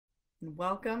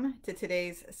Welcome to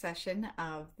today's session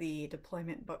of the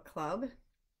Deployment Book Club.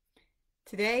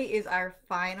 Today is our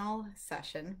final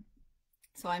session,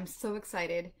 so I'm so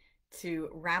excited to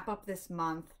wrap up this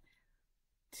month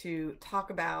to talk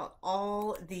about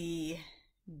all the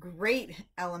great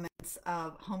elements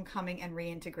of homecoming and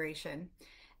reintegration,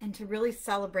 and to really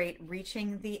celebrate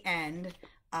reaching the end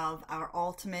of our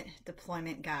ultimate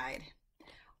deployment guide.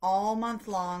 All month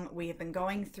long, we have been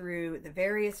going through the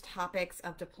various topics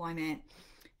of deployment,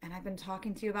 and I've been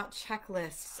talking to you about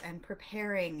checklists and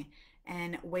preparing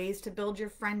and ways to build your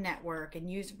friend network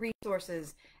and use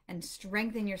resources and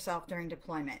strengthen yourself during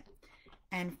deployment.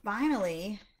 And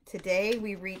finally, today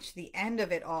we reach the end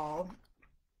of it all,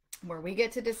 where we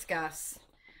get to discuss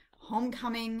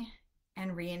homecoming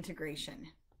and reintegration.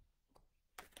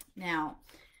 Now,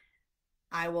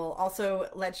 I will also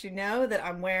let you know that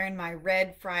I'm wearing my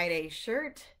Red Friday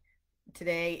shirt.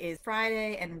 Today is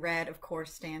Friday, and red, of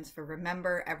course, stands for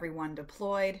Remember Everyone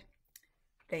Deployed.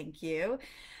 Thank you.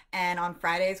 And on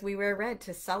Fridays, we wear red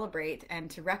to celebrate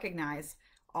and to recognize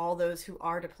all those who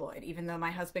are deployed. Even though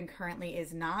my husband currently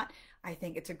is not, I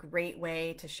think it's a great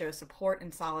way to show support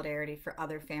and solidarity for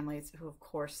other families who, of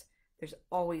course, there's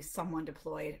always someone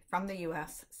deployed from the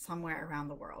U.S. somewhere around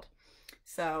the world.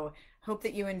 So hope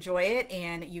that you enjoy it,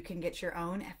 and you can get your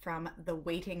own from The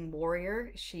Waiting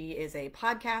Warrior. She is a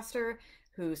podcaster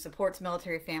who supports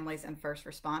military families and first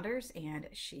responders, and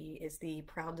she is the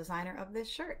proud designer of this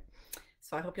shirt.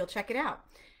 So I hope you'll check it out.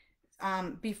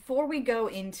 Before we go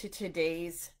into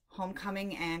today's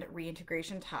homecoming and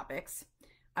reintegration topics,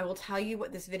 I will tell you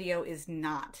what this video is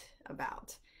not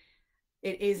about.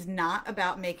 It is not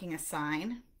about making a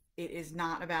sign. It is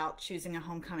not about choosing a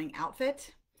homecoming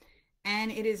outfit.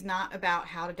 And it is not about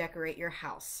how to decorate your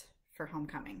house for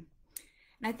homecoming.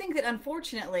 And I think that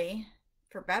unfortunately,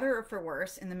 for better or for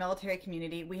worse, in the military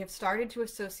community, we have started to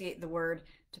associate the word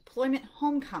deployment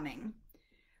homecoming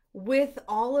with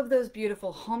all of those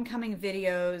beautiful homecoming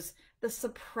videos, the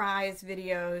surprise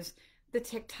videos, the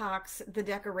TikToks, the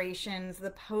decorations,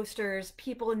 the posters,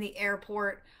 people in the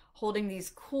airport holding these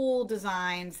cool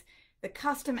designs, the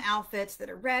custom outfits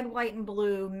that are red, white, and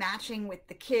blue, matching with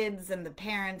the kids and the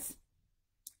parents.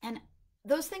 And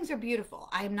those things are beautiful.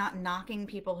 I am not knocking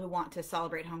people who want to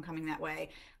celebrate homecoming that way.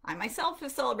 I myself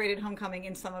have celebrated homecoming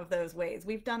in some of those ways.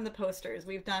 We've done the posters,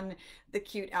 we've done the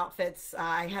cute outfits.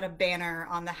 I had a banner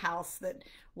on the house that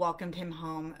welcomed him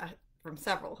home from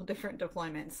several different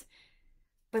deployments.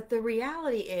 But the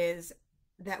reality is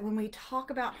that when we talk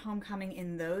about homecoming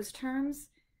in those terms,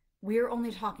 we're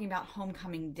only talking about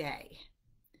homecoming day.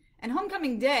 And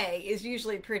homecoming day is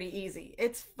usually pretty easy.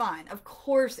 It's fun. Of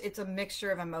course, it's a mixture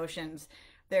of emotions.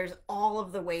 There's all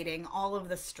of the waiting, all of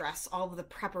the stress, all of the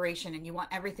preparation, and you want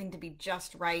everything to be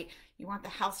just right. You want the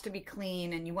house to be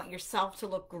clean, and you want yourself to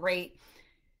look great.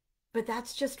 But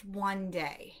that's just one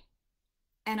day.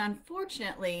 And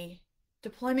unfortunately,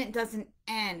 deployment doesn't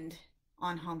end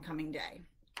on homecoming day.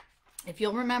 If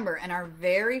you'll remember, in our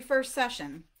very first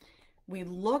session, we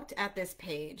looked at this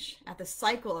page, at the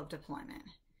cycle of deployment.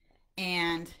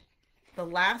 And the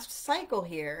last cycle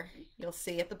here, you'll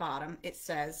see at the bottom, it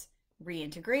says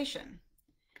reintegration.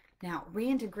 Now,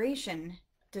 reintegration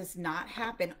does not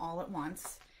happen all at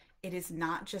once. It is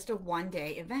not just a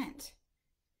one-day event.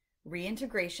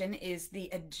 Reintegration is the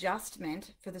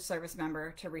adjustment for the service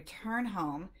member to return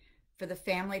home, for the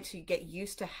family to get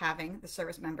used to having the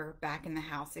service member back in the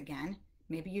house again.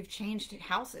 Maybe you've changed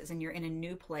houses and you're in a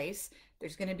new place.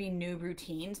 There's going to be new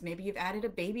routines. Maybe you've added a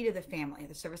baby to the family.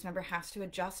 The service member has to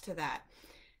adjust to that.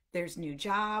 There's new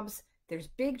jobs. There's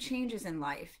big changes in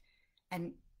life.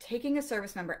 And taking a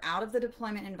service member out of the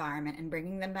deployment environment and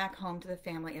bringing them back home to the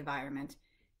family environment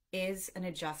is an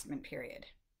adjustment period.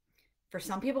 For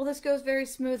some people, this goes very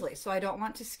smoothly. So I don't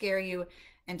want to scare you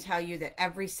and tell you that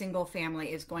every single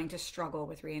family is going to struggle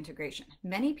with reintegration.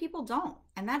 Many people don't,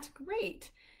 and that's great.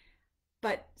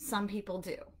 But some people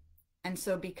do. And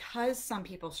so because some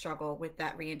people struggle with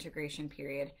that reintegration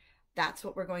period, that's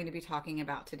what we're going to be talking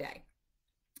about today.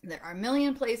 There are a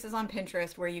million places on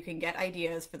Pinterest where you can get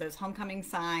ideas for those homecoming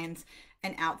signs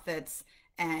and outfits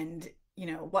and,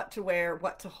 what to wear,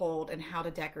 what to hold, and how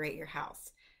to decorate your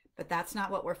house. But that's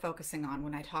not what we're focusing on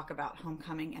when I talk about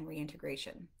homecoming and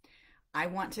reintegration. I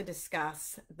want to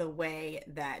discuss the way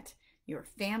that your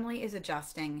family is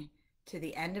adjusting to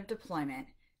the end of deployment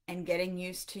and getting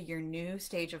used to your new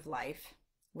stage of life,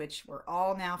 which we're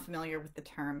all now familiar with the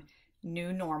term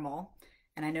new normal.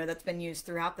 And I know that's been used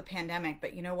throughout the pandemic,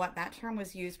 but you know what? That term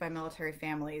was used by military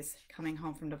families coming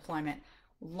home from deployment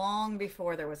long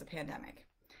before there was a pandemic.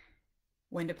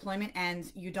 When deployment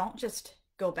ends, you don't just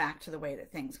go back to the way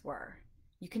that things were.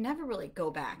 you can never really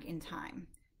go back in time.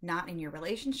 Not in your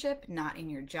relationship, not in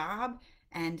your job,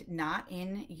 and not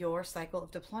in your cycle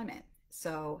of deployment.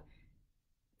 So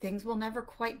things will never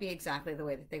quite be exactly the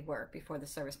way that they were before the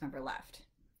service member left.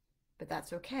 But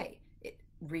that's okay.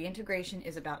 Reintegration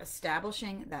is about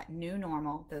establishing that new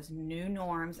normal, those new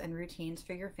norms and routines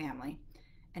for your family,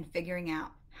 and figuring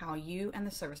out how you and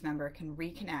the service member can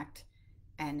reconnect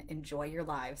and enjoy your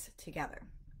lives together.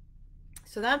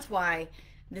 So that's why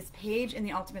this page in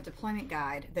the Ultimate Deployment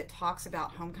Guide that talks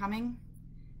about homecoming,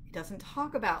 it doesn't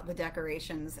talk about the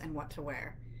decorations and what to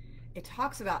wear. It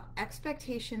talks about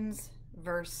expectations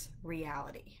versus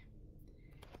reality.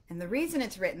 And the reason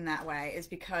it's written that way is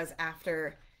because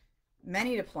after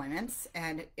many deployments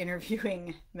and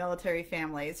interviewing military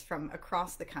families from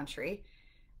across the country,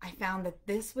 I found that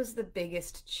this was the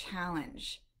biggest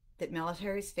challenge that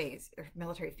military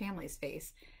families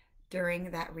face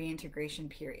during that reintegration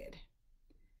period.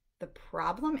 The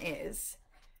problem is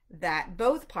that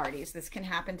both parties, this can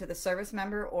happen to the service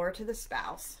member or to the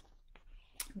spouse,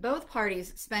 both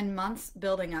parties spend months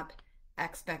building up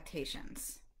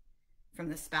expectations. From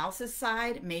the spouse's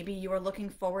side, maybe you are looking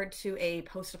forward to a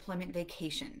post-deployment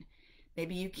vacation.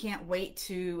 Maybe you can't wait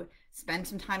to spend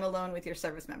some time alone with your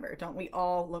service member. Don't we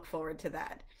all look forward to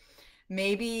that?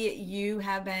 Maybe you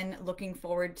have been looking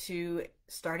forward to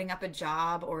starting up a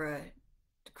job or a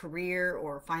career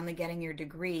or finally getting your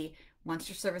degree once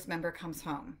your service member comes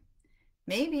home.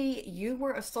 Maybe you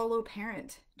were a solo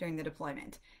parent during the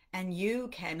deployment and you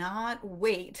cannot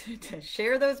wait to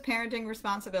share those parenting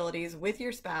responsibilities with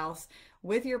your spouse,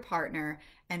 with your partner,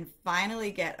 and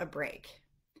finally get a break.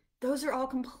 Those are all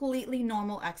completely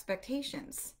normal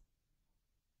expectations.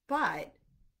 But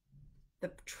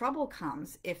the trouble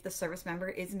comes if the service member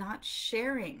is not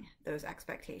sharing those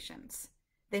expectations.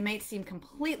 They may seem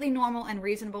completely normal and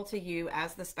reasonable to you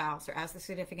as the spouse or as the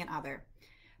significant other.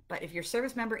 But if your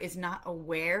service member is not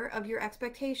aware of your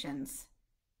expectations,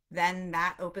 then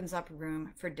that opens up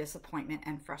room for disappointment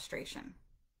and frustration.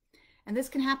 And this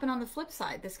can happen on the flip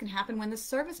side. This can happen when the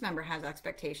service member has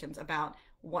expectations about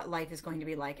what life is going to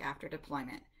be like after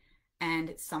deployment.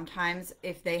 And sometimes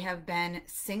if they have been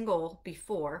single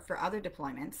before for other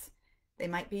deployments, they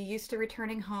might be used to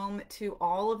returning home to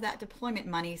all of that deployment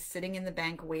money sitting in the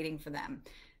bank waiting for them.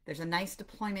 There's a nice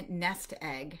deployment nest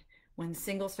egg when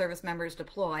single service members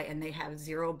deploy and they have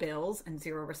zero bills and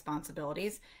zero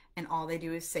responsibilities, and all they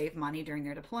do is save money during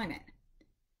their deployment.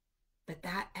 But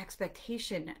that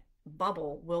expectation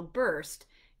bubble will burst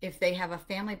if they have a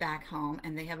family back home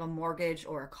and they have a mortgage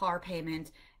or a car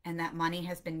payment and that money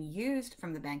has been used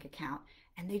from the bank account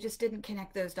and they just didn't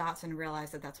connect those dots and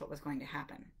realize that that's what was going to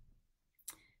happen.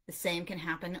 The same can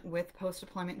happen with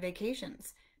post-deployment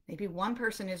vacations. Maybe one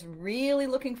person is really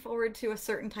looking forward to a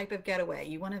certain type of getaway.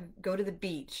 You want to go to the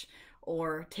beach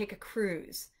or take a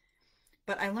cruise.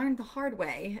 But I learned the hard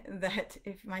way that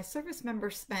if my service member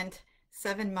spent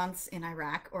 7 months in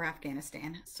Iraq or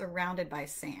Afghanistan surrounded by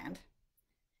sand,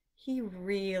 he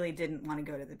really didn't want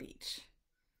to go to the beach.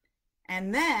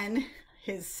 And then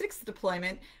his 6th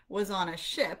deployment was on a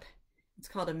ship. It's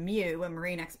called a MEU, a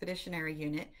Marine Expeditionary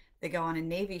Unit. They go on a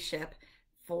Navy ship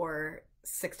for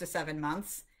 6 to 7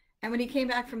 months. And when he came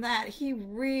back from that, he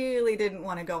really didn't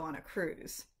want to go on a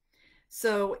cruise.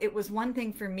 So it was one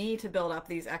thing for me to build up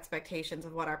these expectations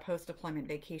of what our post-deployment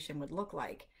vacation would look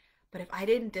like. But if I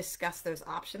didn't discuss those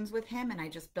options with him and I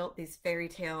just built these fairy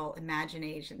tale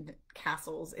imagination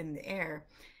castles in the air,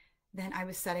 then I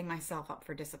was setting myself up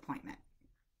for disappointment.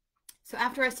 So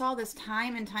after I saw this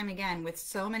time and time again with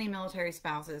so many military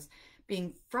spouses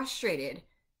being frustrated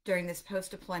during this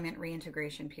post-deployment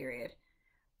reintegration period,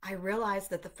 I realized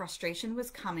that the frustration was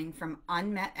coming from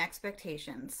unmet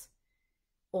expectations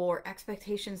or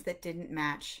expectations that didn't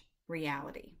match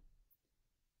reality.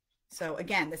 So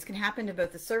again, this can happen to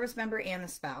both the service member and the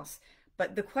spouse,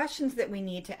 but the questions that we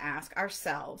need to ask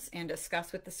ourselves and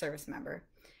discuss with the service member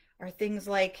are things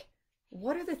like,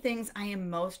 what are the things I am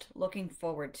most looking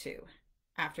forward to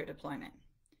after deployment?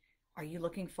 Are you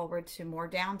looking forward to more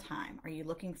downtime? Are you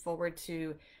looking forward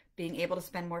to being able to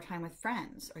spend more time with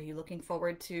friends? Are you looking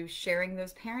forward to sharing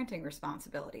those parenting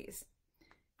responsibilities?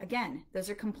 Again, those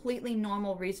are completely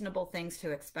normal, reasonable things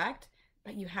to expect,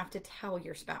 but you have to tell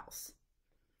your spouse.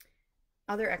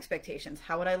 Other expectations.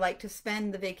 How would I like to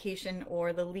spend the vacation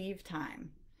or the leave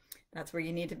time? That's where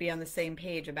you need to be on the same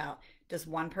page about, does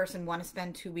one person want to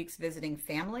spend 2 weeks visiting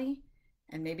family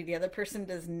and maybe the other person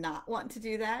does not want to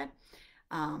do that?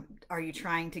 Are you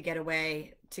trying to get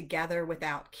away together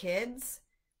without kids?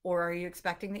 Or are you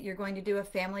expecting that you're going to do a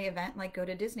family event like go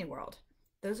to Disney World?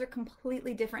 Those are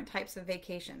completely different types of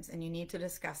vacations and you need to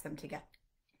discuss them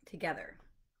together.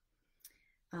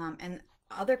 And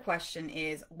other question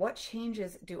is, what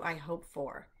changes do I hope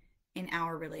for in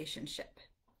our relationship?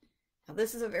 Now,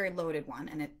 this is a very loaded one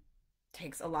and it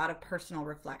takes a lot of personal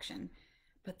reflection.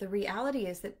 But the reality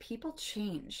is that people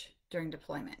change during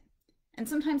deployment. And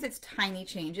sometimes it's tiny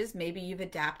changes. Maybe you've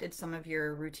adapted some of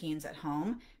your routines at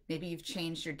home. Maybe you've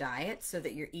changed your diet so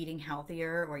that you're eating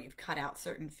healthier, or you've cut out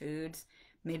certain foods.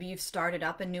 Maybe you've started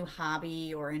up a new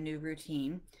hobby or a new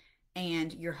routine,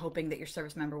 and you're hoping that your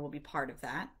service member will be part of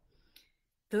that.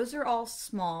 Those are all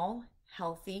small,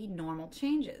 healthy, normal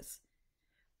changes.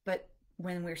 But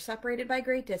when we're separated by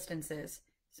great distances,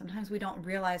 sometimes we don't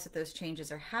realize that those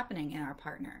changes are happening in our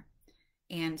partner.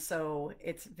 And so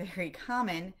it's very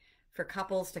common for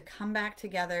couples to come back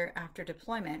together after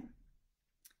deployment,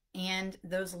 and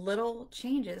those little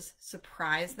changes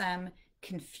surprise them,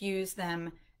 confuse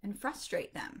them, and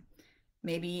frustrate them.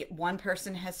 Maybe one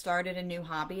person has started a new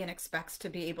hobby and expects to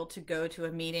be able to go to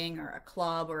a meeting or a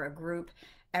club or a group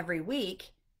every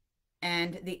week,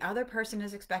 and the other person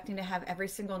is expecting to have every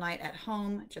single night at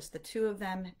home, just the two of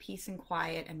them, peace and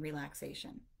quiet and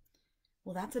relaxation.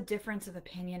 Well, that's a difference of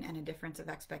opinion and a difference of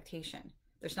expectation.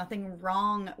 There's nothing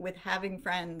wrong with having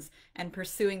friends and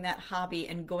pursuing that hobby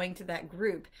and going to that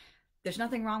group. There's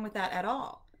nothing wrong with that at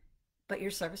all. But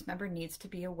your service member needs to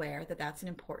be aware that that's an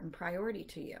important priority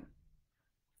to you.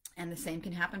 And the same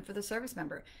can happen for the service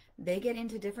member. They get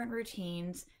into different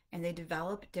routines and they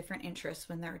develop different interests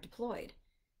when they're deployed.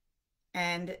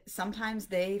 And sometimes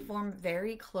they form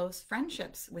very close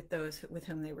friendships with those with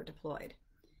whom they were deployed.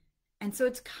 And so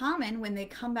it's common when they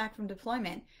come back from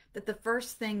deployment that the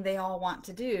first thing they all want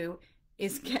to do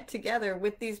is get together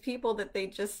with these people that they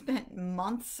just spent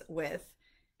months with.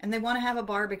 And they want to have a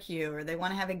barbecue, or they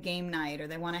want to have a game night, or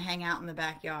they want to hang out in the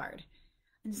backyard.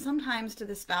 And sometimes to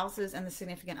the spouses and the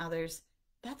significant others,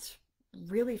 that's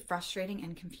really frustrating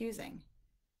and confusing.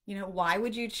 You know, why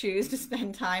would you choose to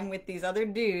spend time with these other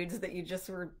dudes that you just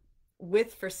were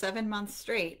with for 7 months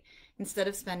straight instead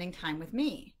of spending time with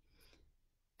me?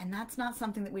 And that's not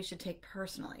something that we should take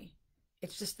personally.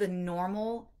 It's just the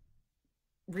normal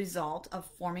result of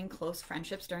forming close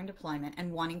friendships during deployment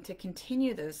and wanting to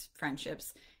continue those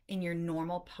friendships in your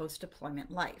normal post-deployment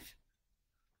life.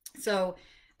 So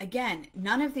again,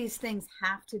 none of these things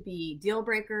have to be deal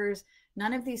breakers.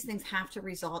 None of these things have to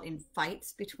result in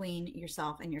fights between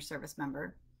yourself and your service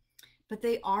member. But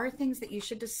they are things that you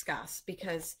should discuss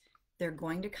because they're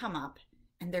going to come up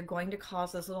and they're going to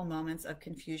cause those little moments of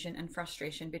confusion and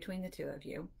frustration between the two of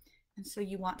you. And so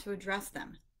you want to address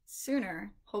them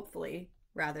sooner, hopefully,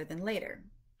 rather than later.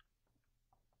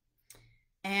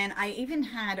 And I even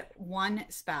had one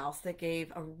spouse that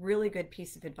gave a really good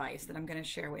piece of advice that I'm going to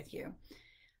share with you.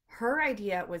 Her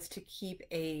idea was to keep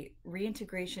a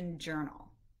reintegration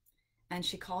journal, and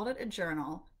she called it a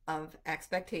journal of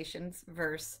expectations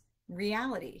versus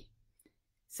reality.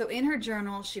 So in her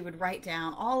journal, she would write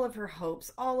down all of her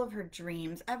hopes, all of her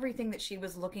dreams, everything that she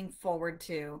was looking forward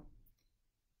to.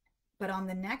 But on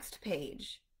the next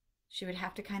page, she would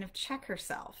have to kind of check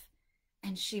herself,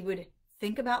 and she would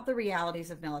think about the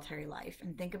realities of military life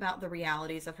and think about the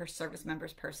realities of her service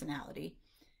member's personality,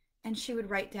 and she would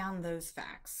write down those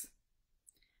facts.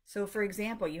 So for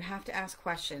example, you have to ask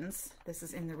questions. This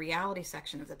is in the reality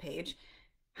section of the page.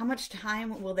 How much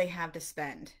time will they have to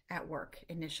spend at work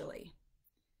initially?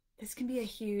 This can be a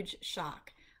huge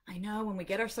shock. I know when we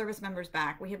get our service members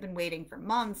back, we have been waiting for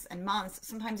months and months,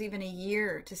 sometimes even a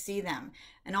year to see them.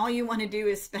 And all you want to do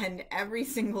is spend every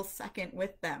single second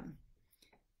with them.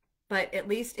 But at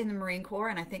least in the Marine Corps,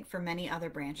 and I think for many other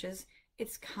branches,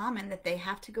 it's common that they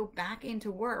have to go back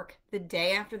into work the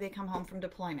day after they come home from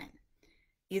deployment.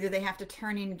 Either they have to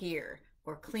turn in gear,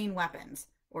 or clean weapons,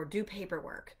 or do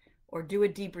paperwork, or do a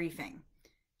debriefing.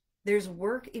 There's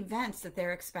work events that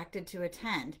they're expected to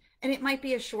attend, and it might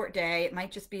be a short day, it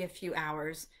might just be a few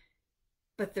hours,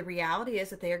 but the reality is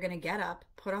that they are going to get up,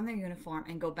 put on their uniform,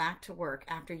 and go back to work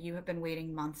after you have been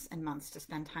waiting months and months to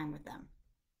spend time with them.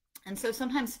 And so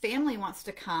sometimes family wants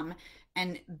to come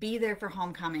and be there for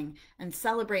homecoming and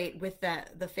celebrate with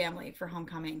the family for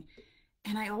homecoming.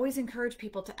 And I always encourage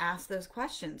people to ask those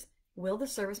questions. Will the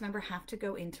service member have to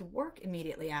go into work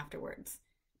immediately afterwards?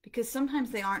 Because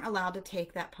sometimes they aren't allowed to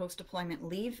take that post-deployment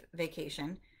leave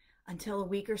vacation until a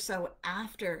week or so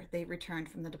after they returned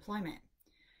from the deployment.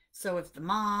 So if the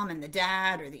mom and the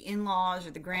dad or the in-laws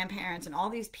or the grandparents and all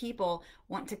these people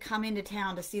want to come into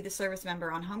town to see the service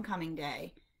member on homecoming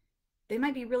day, they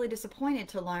might be really disappointed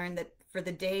to learn that for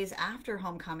the days after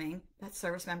homecoming, that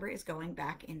service member is going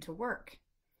back into work.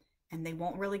 And they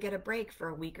won't really get a break for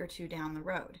a week or two down the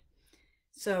road.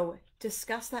 So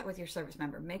discuss that with your service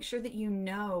member. Make sure that you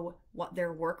know what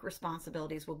their work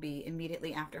responsibilities will be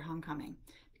immediately after homecoming,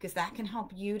 because that can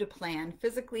help you to plan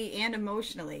physically and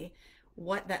emotionally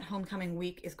what that homecoming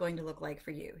week is going to look like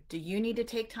for you. Do you need to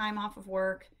take time off of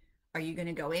work? Are you going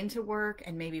to go into work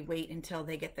and maybe wait until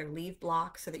they get their leave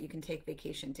block so that you can take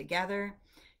vacation together?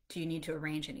 Do you need to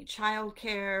arrange any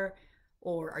childcare?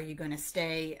 Or are you going to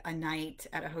stay a night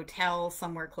at a hotel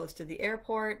somewhere close to the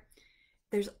airport?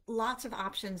 There's lots of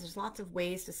options. There's lots of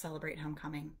ways to celebrate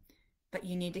homecoming, but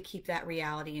you need to keep that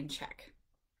reality in check.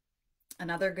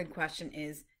 Another good question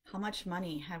is, how much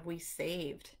money have we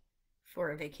saved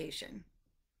for a vacation?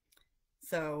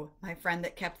 So my friend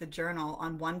that kept the journal,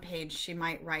 on one page, she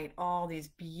might write all these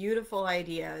beautiful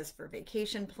ideas for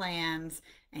vacation plans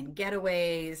and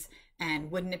getaways.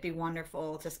 And wouldn't it be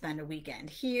wonderful to spend a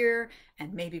weekend here?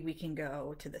 And maybe we can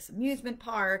go to this amusement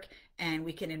park and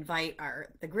we can invite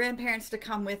the grandparents to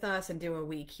come with us and do a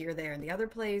week here, there, and the other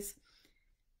place.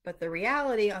 But the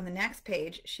reality, on the next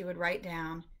page, she would write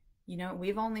down,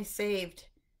 we've only saved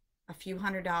a few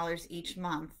 $100s each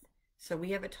month. So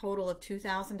we have a total of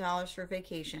 $2,000 for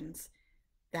vacations.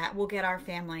 That will get our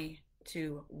family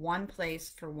to one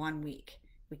place for 1 week.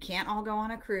 We can't all go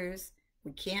on a cruise.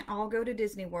 We can't all go to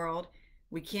Disney World.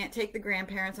 We can't take the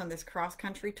grandparents on this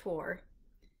cross-country tour.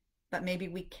 But maybe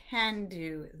we can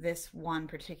do this one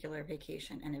particular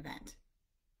vacation and event.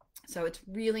 So it's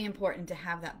really important to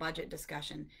have that budget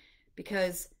discussion,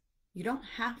 because you don't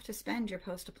have to spend your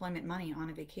post-deployment money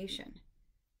on a vacation.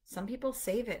 Some people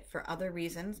save it for other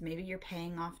reasons. Maybe you're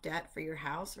paying off debt for your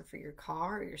house or for your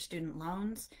car or your student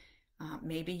loans.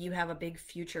 Maybe you have a big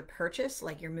future purchase,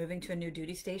 like you're moving to a new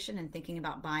duty station and thinking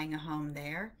about buying a home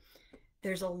there.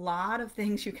 There's a lot of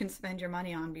things you can spend your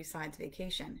money on besides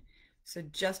vacation. So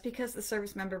just because the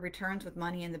service member returns with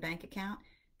money in the bank account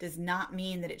does not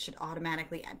mean that it should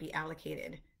automatically be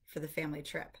allocated for the family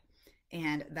trip.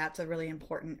 And that's a really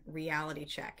important reality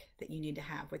check that you need to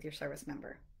have with your service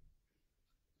member.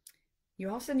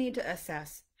 You also need to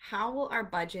assess, how will our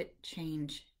budget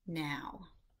change now?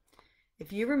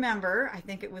 If you remember, I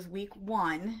think it was week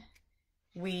 1,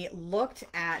 we looked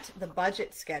at the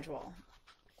budget schedule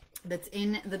that's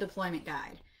in the deployment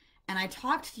guide. And I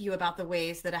talked to you about the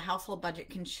ways that a household budget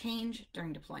can change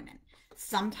during deployment.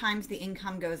 Sometimes the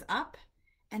income goes up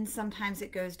and sometimes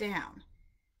it goes down.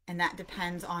 And that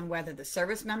depends on whether the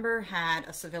service member had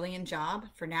a civilian job.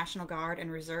 For National Guard and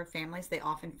Reserve families, they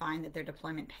often find that their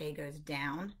deployment pay goes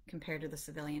down compared to the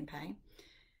civilian pay.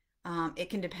 It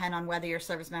can depend on whether your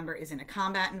service member is in a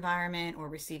combat environment or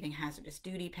receiving hazardous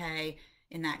duty pay.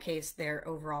 In that case, their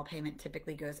overall payment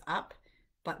typically goes up.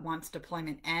 But once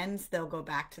deployment ends, they'll go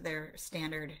back to their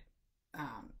standard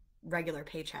regular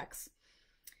paychecks.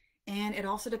 And it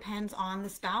also depends on the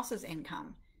spouse's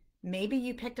income. Maybe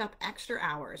you picked up extra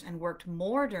hours and worked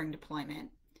more during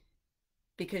deployment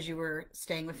because you were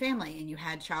staying with family and you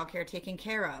had childcare taken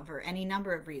care of, or any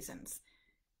number of reasons.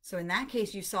 So in that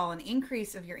case, you saw an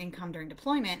increase of your income during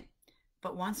deployment,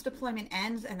 but once deployment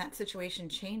ends and that situation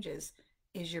changes,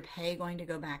 is your pay going to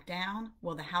go back down?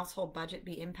 Will the household budget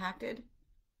be impacted?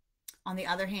 On the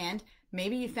other hand,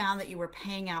 maybe you found that you were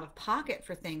paying out of pocket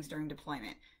for things during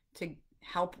deployment to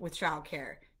help with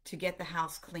childcare, to get the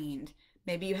house cleaned.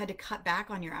 Maybe you had to cut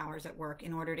back on your hours at work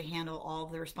in order to handle all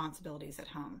of the responsibilities at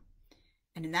home.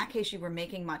 And in that case, you were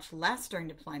making much less during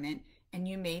deployment, and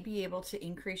you may be able to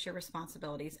increase your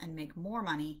responsibilities and make more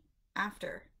money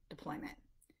after deployment.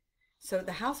 So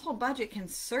the household budget can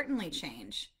certainly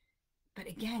change. But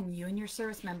again, you and your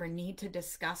service member need to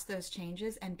discuss those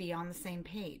changes and be on the same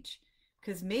page.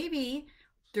 Because maybe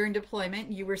during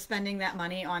deployment, you were spending that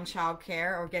money on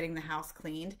childcare or getting the house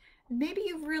cleaned. Maybe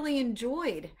you've really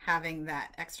enjoyed having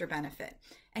that extra benefit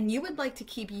and you would like to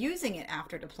keep using it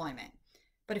after deployment.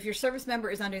 But if your service member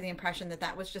is under the impression that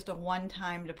that was just a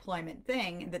one-time deployment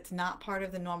thing that's not part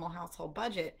of the normal household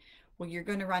budget, well, you're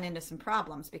going to run into some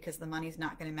problems because the money's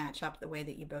not going to match up the way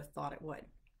that you both thought it would.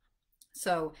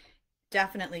 So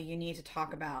definitely you need to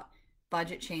talk about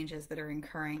budget changes that are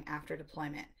incurring after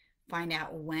deployment. Find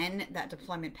out when that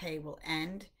deployment pay will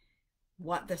end,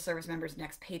 what the service member's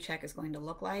next paycheck is going to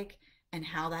look like, and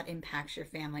how that impacts your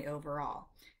family overall.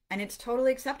 And it's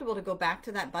totally acceptable to go back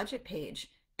to that budget page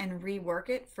and rework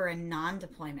it for a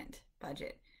non-deployment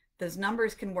budget. Those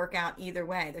numbers can work out either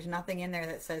way. There's nothing in there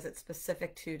that says it's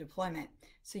specific to deployment.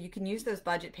 So you can use those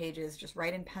budget pages, just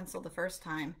write in pencil the first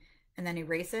time, and then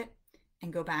erase it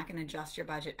and go back and adjust your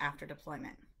budget after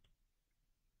deployment.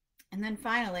 And then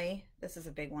finally, this is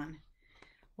a big one.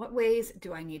 What ways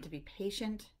do I need to be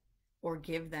patient or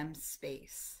give them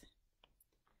space?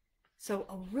 So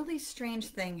a really strange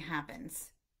thing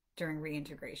happens during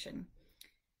reintegration.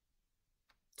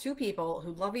 two people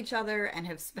who love each other and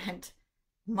have spent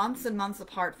months and months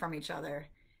apart from each other,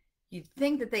 you'd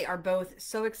think that they are both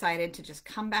so excited to just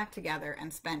come back together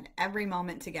and spend every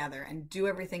moment together and do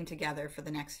everything together for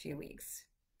the next few weeks.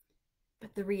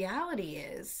 But the reality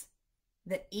is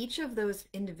that each of those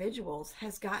individuals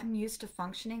has gotten used to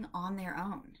functioning on their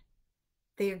own.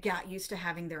 They got used to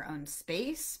having their own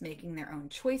space, making their own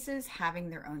choices,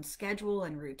 having their own schedule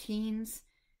and routines.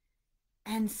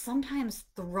 And sometimes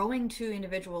throwing two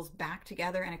individuals back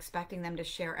together and expecting them to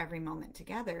share every moment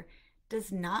together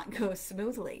does not go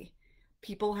smoothly.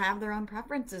 People have their own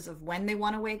preferences of when they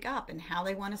want to wake up and how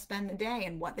they want to spend the day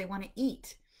and what they want to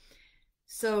eat.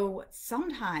 So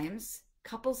sometimes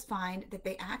couples find that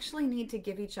they actually need to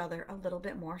give each other a little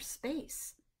bit more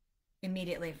space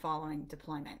immediately following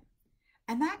deployment.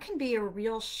 And that can be a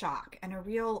real shock and a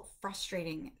real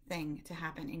frustrating thing to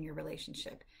happen in your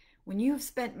relationship. When you've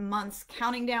spent months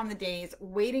counting down the days,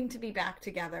 waiting to be back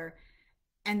together,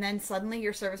 and then suddenly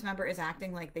your service member is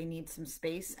acting like they need some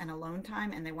space and alone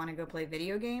time and they want to go play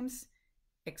video games.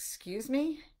 Excuse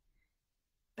me?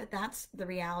 But that's the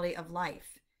reality of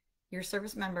life. Your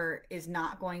service member is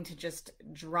not going to just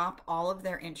drop all of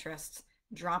their interests,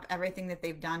 drop everything that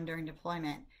they've done during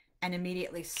deployment, and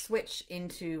immediately switch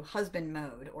into husband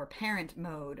mode or parent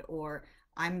mode or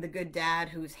I'm the good dad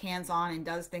who's hands-on and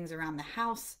does things around the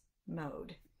house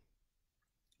mode.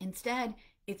 Instead,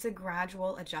 it's a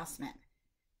gradual adjustment.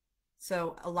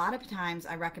 So a lot of times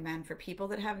I recommend for people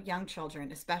that have young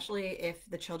children, especially if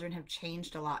the children have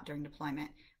changed a lot during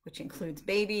deployment, which includes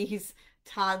babies,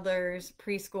 toddlers,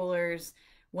 preschoolers,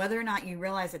 whether or not you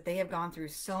realize that they have gone through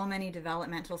so many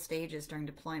developmental stages during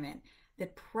deployment,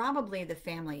 that probably the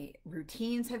family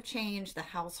routines have changed, the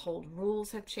household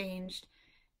rules have changed.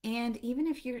 And even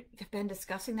if you have been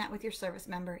discussing that with your service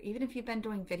member, even if you've been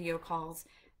doing video calls,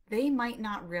 they might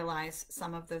not realize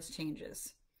some of those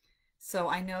changes. So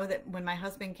I know that when my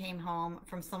husband came home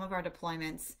from some of our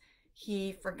deployments,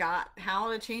 he forgot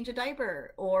how to change a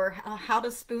diaper or how to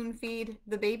spoon feed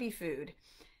the baby food.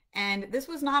 And this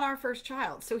was not our first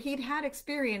child. So he'd had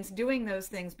experience doing those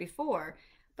things before.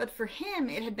 But for him,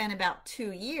 it had been about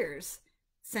 2 years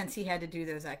since he had to do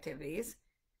those activities.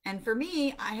 And for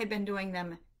me, I had been doing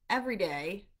them every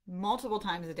day, multiple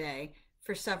times a day,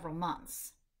 for several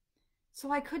months.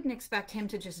 So I couldn't expect him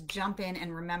to just jump in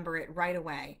and remember it right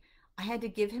away. I had to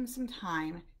give him some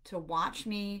time to watch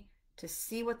me, to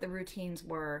see what the routines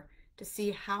were, to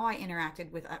see how I interacted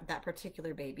with that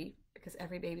particular baby, because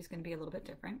every baby's going to be a little bit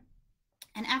different.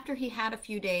 And after he had a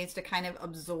few days to kind of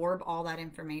absorb all that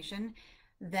information,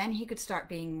 then he could start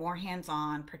being more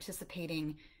hands-on,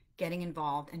 participating, getting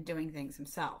involved, and doing things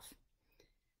himself.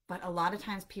 But a lot of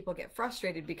times people get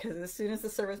frustrated because as soon as the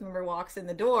service member walks in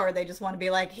the door, they just want to be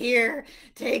like, here,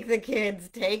 take the kids,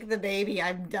 take the baby.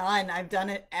 I'm done. I've done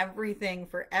it everything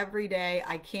for every day.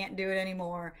 I can't do it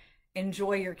anymore.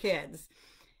 Enjoy your kids.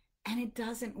 And it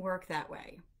doesn't work that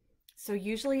way. So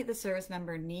usually the service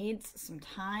member needs some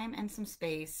time and some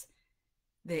space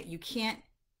that you can't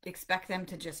expect them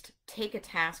to just take a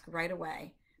task right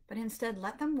away, but instead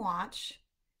let them watch,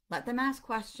 let them ask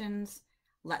questions,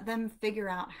 let them figure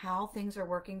out how things are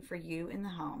working for you in the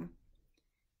home,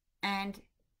 and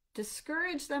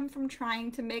discourage them from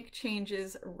trying to make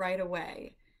changes right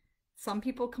away. Some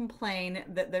people complain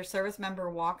that their service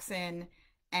member walks in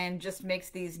and just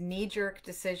makes these knee-jerk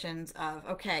decisions of,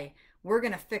 okay, we're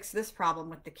going to fix this problem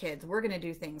with the kids. We're going to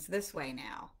do things this way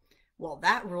now. Well,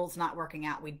 that rule's not working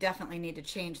out. We definitely need to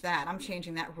change that. I'm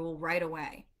changing that rule right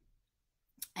away.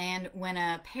 And when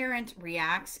a parent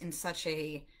reacts in such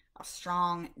a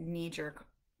strong knee-jerk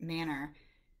manner,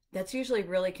 that's usually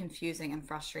really confusing and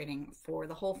frustrating for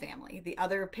the whole family, the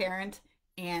other parent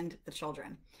and the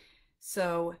children.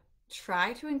 So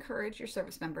try to encourage your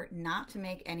service member not to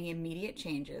make any immediate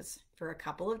changes for a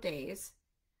couple of days.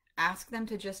 Ask them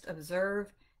to just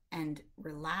observe and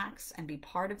relax and be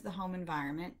part of the home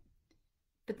environment.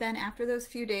 But then after those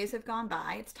few days have gone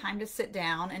by, it's time to sit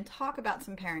down and talk about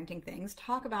some parenting things,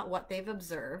 talk about what they've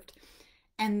observed,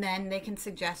 and then they can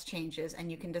suggest changes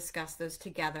and you can discuss those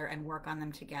together and work on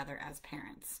them together as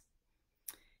parents.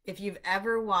 If you've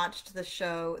ever watched the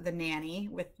show The Nanny,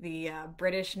 with the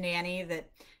British nanny that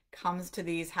comes to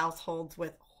these households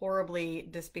with horribly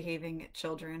misbehaving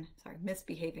children,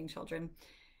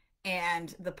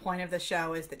 and the point of the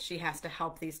show is that she has to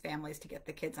help these families to get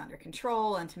the kids under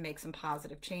control and to make some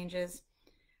positive changes.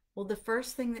 Well, the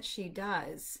first thing that she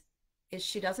does is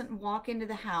she doesn't walk into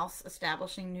the house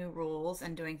establishing new rules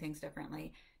and doing things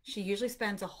differently. She usually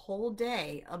spends a whole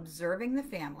day observing the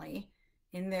family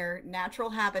in their natural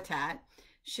habitat,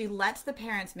 She lets the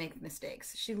parents make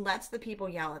mistakes. She lets the people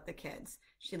yell at the kids.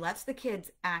 She lets the kids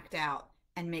act out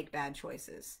and make bad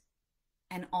choices.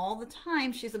 And all the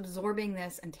time, she's absorbing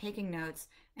this and taking notes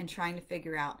and trying to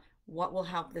figure out what will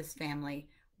help this family.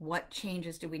 What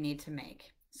changes do we need to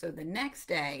make? So the next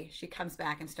day, she comes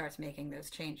back and starts making those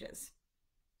changes.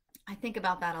 I think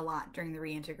about that a lot during the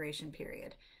reintegration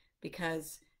period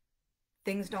because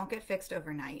things don't get fixed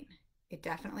overnight. It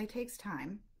definitely takes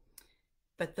time.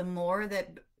 But the more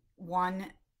that one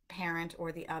parent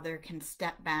or the other can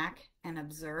step back and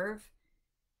observe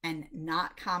and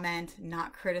not comment,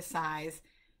 not criticize,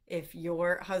 if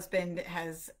your husband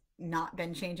has not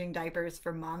been changing diapers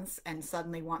for months and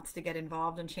suddenly wants to get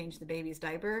involved and change the baby's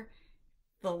diaper,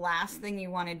 the last thing you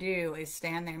want to do is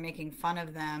stand there making fun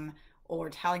of them or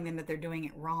telling them that they're doing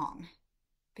it wrong.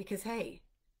 Because, hey,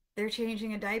 they're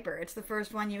changing a diaper. It's the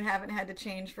first one you haven't had to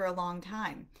change for a long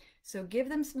time. So give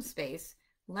them some space.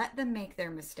 Let them make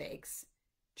their mistakes.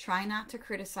 Try not to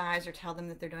criticize or tell them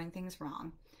that they're doing things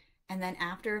wrong. And then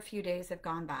after a few days have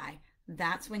gone by,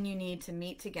 that's when you need to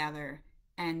meet together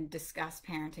and discuss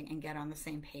parenting and get on the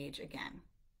same page again.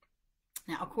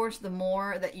 Now, of course, the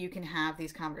more that you can have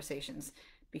these conversations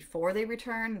before they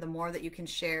return, the more that you can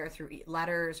share through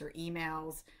letters or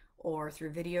emails or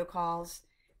through video calls,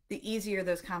 the easier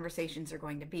those conversations are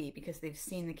going to be because they've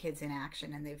seen the kids in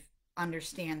action and they've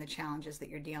understand the challenges that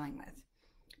you're dealing with.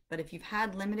 But if you've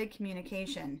had limited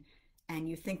communication and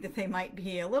you think that they might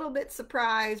be a little bit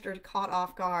surprised or caught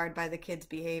off guard by the kids'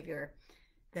 behavior,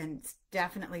 then it's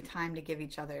definitely time to give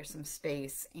each other some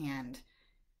space and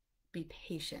be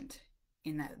patient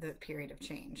in the period of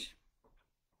change.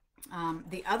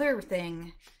 The other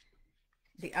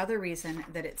reason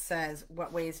that it says,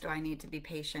 what ways do I need to be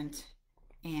patient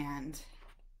and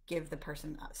give the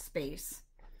person space,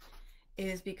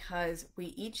 is because we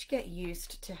each get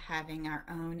used to having our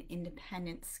own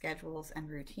independent schedules and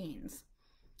routines.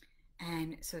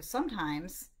 And so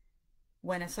sometimes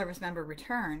when a service member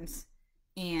returns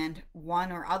and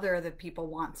one or other of the people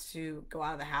wants to go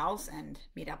out of the house and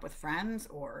meet up with friends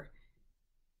or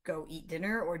go eat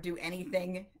dinner or do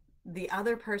anything, the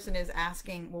other person is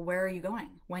asking, well, where are you going?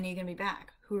 When are you going to be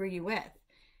back? Who are you with?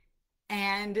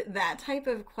 And that type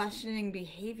of questioning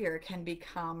behavior can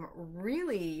become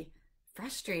really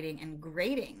frustrating and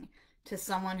grating to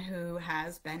someone who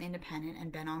has been independent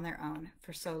and been on their own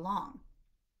for so long.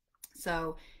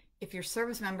 So if your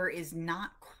service member is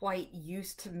not quite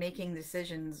used to making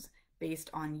decisions based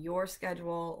on your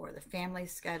schedule or the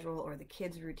family's schedule or the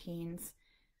kids' routines,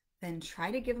 then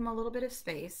try to give them a little bit of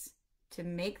space to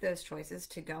make those choices,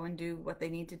 to go and do what they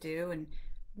need to do and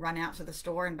run out to the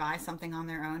store and buy something on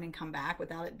their own and come back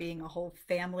without it being a whole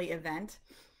family event.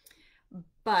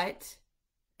 But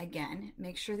again,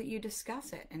 make sure that you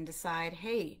discuss it and decide,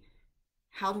 hey,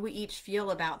 how do we each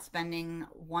feel about spending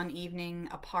one evening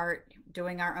apart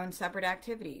doing our own separate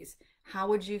activities? How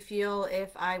would you feel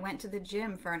if I went to the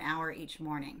gym for an hour each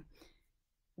morning?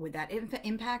 Would that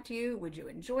impact you? Would you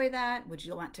enjoy that? Would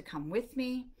you want to come with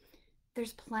me?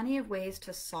 There's plenty of ways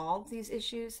to solve these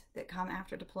issues that come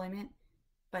after deployment,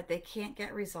 but they can't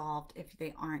get resolved if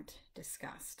they aren't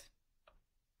discussed.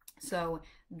 So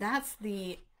that's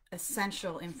the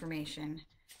essential information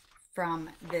from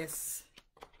this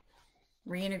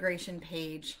reintegration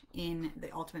page in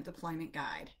the Ultimate Deployment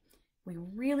Guide. We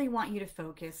really want you to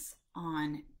focus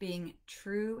on being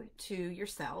true to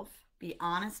yourself, be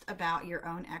honest about your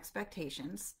own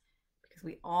expectations, because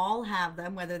we all have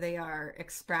them, whether they are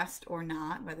expressed or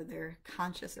not, whether they're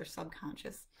conscious or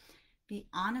subconscious. Be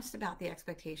honest about the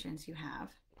expectations you have.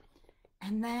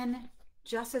 And then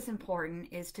just as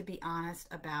important is to be honest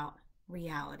about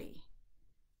reality.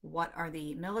 What are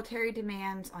the military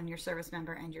demands on your service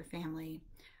member and your family?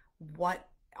 What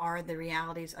are the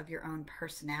realities of your own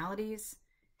personalities?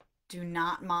 Do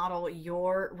not model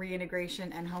your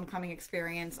reintegration and homecoming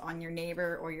experience on your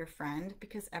neighbor or your friend,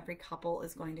 because every couple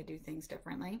is going to do things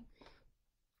differently.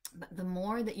 But the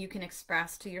more that you can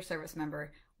express to your service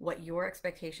member what your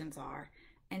expectations are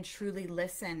and truly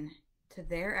listen to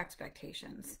their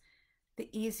expectations, the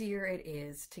easier it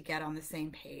is to get on the same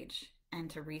page and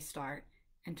to restart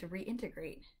and to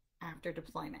reintegrate after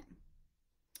deployment.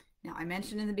 Now, I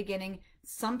mentioned in the beginning,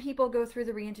 some people go through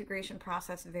the reintegration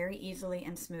process very easily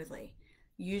and smoothly.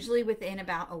 Usually within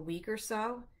about a week or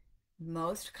so,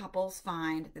 most couples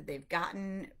find that they've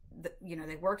gotten,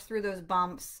 they've worked through those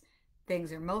bumps,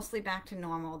 things are mostly back to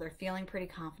normal, they're feeling pretty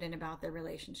confident about their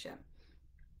relationship.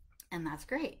 And that's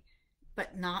great.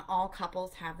 But not all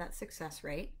couples have that success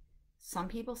rate. Some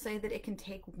people say that it can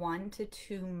take 1 to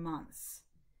 2 months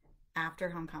after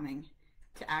homecoming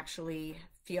to actually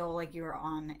feel like you're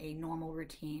on a normal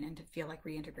routine and to feel like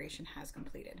reintegration has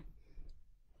completed.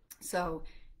 So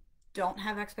don't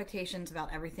have expectations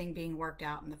about everything being worked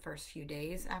out in the first few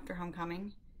days after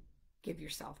homecoming. Give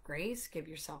yourself grace, give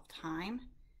yourself time,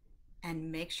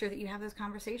 and make sure that you have those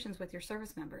conversations with your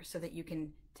service members so that you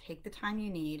can take the time you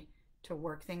need to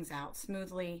work things out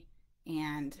smoothly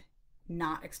and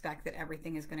not expect that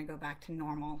everything is going to go back to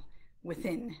normal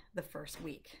within the first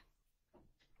week.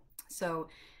 So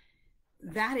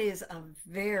that is a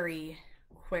very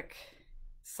quick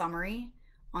summary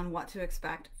on what to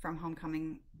expect from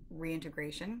homecoming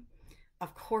reintegration.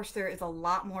 Of course, there is a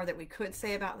lot more that we could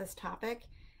say about this topic.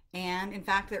 And in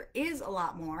fact, there is a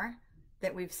lot more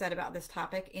that we've said about this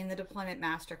topic in the Deployment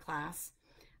Masterclass.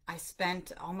 I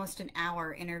spent almost an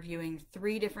hour interviewing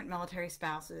 3 different military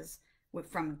spouses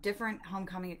from different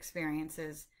homecoming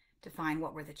experiences to find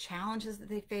what were the challenges that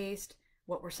they faced,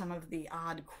 what were some of the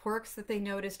odd quirks that they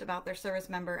noticed about their service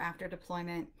member after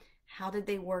deployment, how did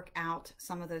they work out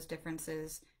some of those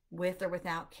differences with or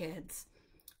without kids.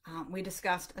 We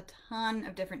discussed a ton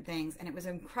of different things, and it was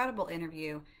an incredible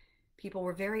interview. People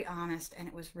were very honest, and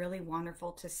it was really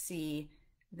wonderful to see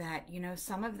that, you know,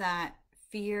 some of that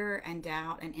fear and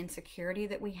doubt and insecurity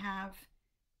that we have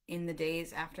in the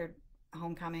days after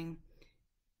homecoming,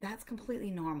 that's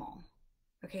completely normal.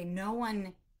 Okay, no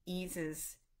one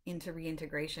eases into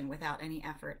reintegration without any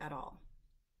effort at all.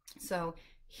 So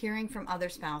hearing from other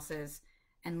spouses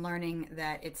and learning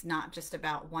that it's not just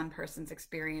about one person's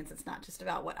experience, it's not just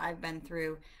about what I've been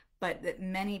through, but that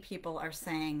many people are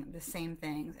saying the same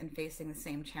things and facing the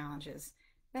same challenges,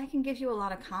 that can give you a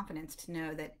lot of confidence to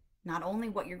know that not only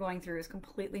what you're going through is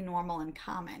completely normal and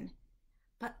common,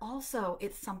 but also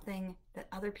it's something that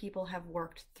other people have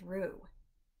worked through.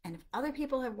 And if other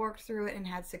people have worked through it and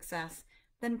had success,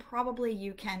 then probably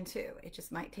you can too. It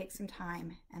just might take some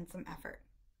time and some effort.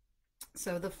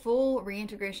 So the full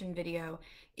reintegration video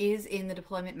is in the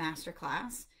Deployment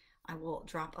Masterclass. I will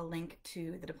drop a link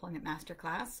to the Deployment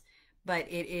Masterclass, but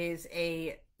it is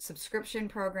a subscription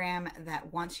program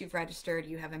that once you've registered,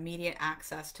 you have immediate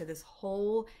access to this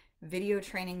whole video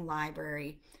training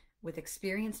library with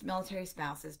experienced military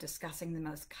spouses discussing the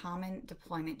most common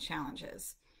deployment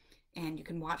challenges. And you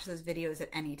can watch those videos at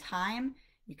any time.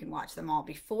 You can watch them all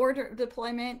before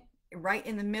deployment, right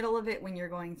in the middle of it when you're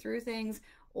going through things,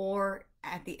 or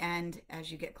at the end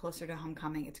as you get closer to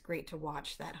homecoming. It's great to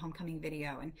watch that homecoming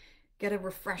video and get a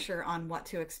refresher on what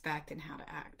to expect and how to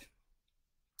act.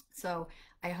 So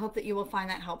I hope that you will find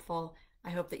that helpful.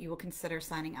 I hope that you will consider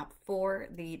signing up for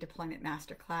the Deployment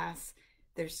Masterclass.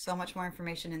 There's so much more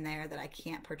information in there that I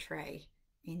can't portray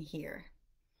in here.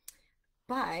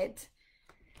 But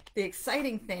the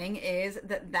exciting thing is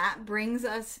that that brings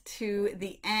us to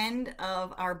the end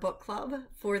of our book club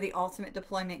for the Ultimate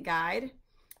Deployment Guide.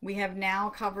 We have now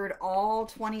covered all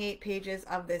 28 pages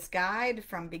of this guide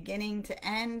from beginning to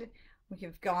end. We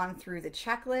have gone through the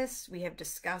checklist. We have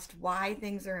discussed why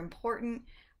things are important.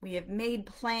 We have made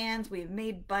plans. We have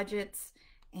made budgets.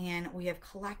 And we have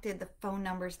collected the phone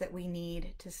numbers that we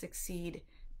need to succeed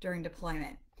during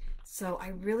deployment. So I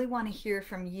really want to hear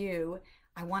from you.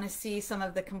 I want to see some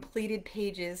of the completed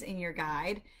pages in your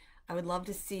guide. I would love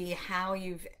to see how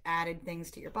you've added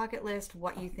things to your bucket list,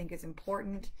 what you think is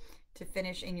important to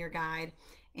finish in your guide,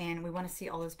 and we want to see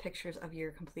all those pictures of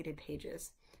your completed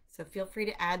pages. So feel free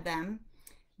to add them.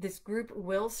 This group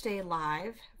will stay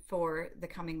live for the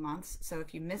coming months, so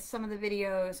if you missed some of the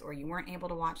videos or you weren't able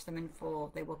to watch them in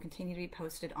full, they will continue to be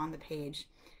posted on the page.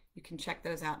 You can check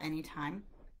those out anytime.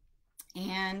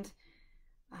 And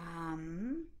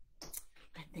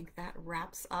I think that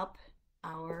wraps up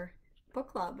our book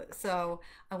club. So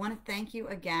I want to thank you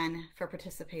again for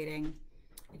participating.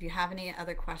 If you have any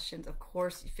other questions, of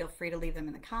course, feel free to leave them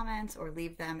in the comments or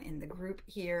leave them in the group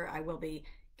here. I will be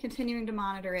continuing to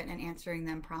monitor it and answering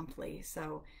them promptly.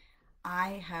 So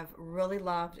I have really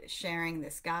loved sharing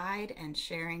this guide and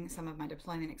sharing some of my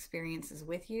deployment experiences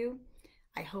with you.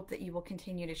 I hope that you will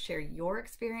continue to share your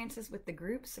experiences with the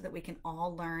group so that we can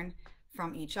all learn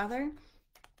from each other.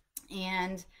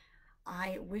 And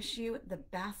I wish you the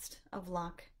best of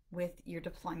luck with your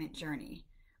deployment journey.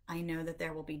 I know that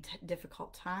there will be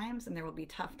difficult times and there will be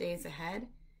tough days ahead,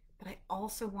 but I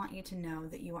also want you to know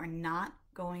that you are not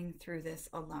going through this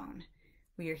alone.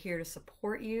 We are here to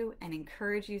support you and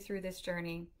encourage you through this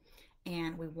journey,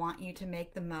 and we want you to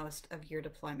make the most of your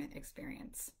deployment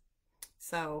experience.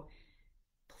 So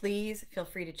please feel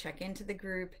free to check into the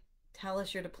group, tell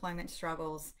us your deployment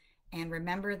struggles, and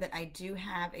remember that I do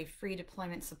have a free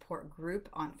deployment support group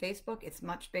on Facebook. It's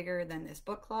much bigger than this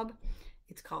book club.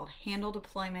 It's called Handle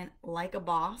Deployment Like a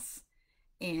Boss,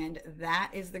 And that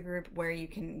is the group where you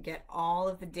can get all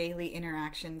of the daily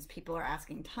interactions. People are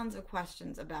asking tons of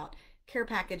questions about care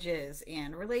packages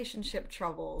and relationship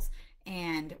troubles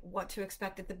and what to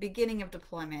expect at the beginning of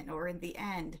deployment or in the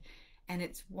end. And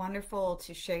it's wonderful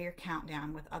to share your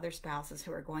countdown with other spouses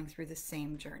who are going through the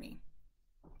same journey.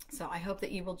 So I hope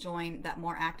that you will join that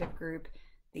more active group,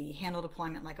 the Handle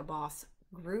Deployment Like a Boss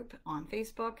group on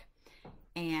Facebook.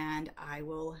 And I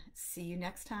will see you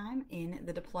next time in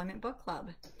the Deployment Book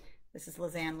Club. This is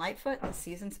Lizanne Lightfoot, the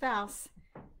seasoned spouse.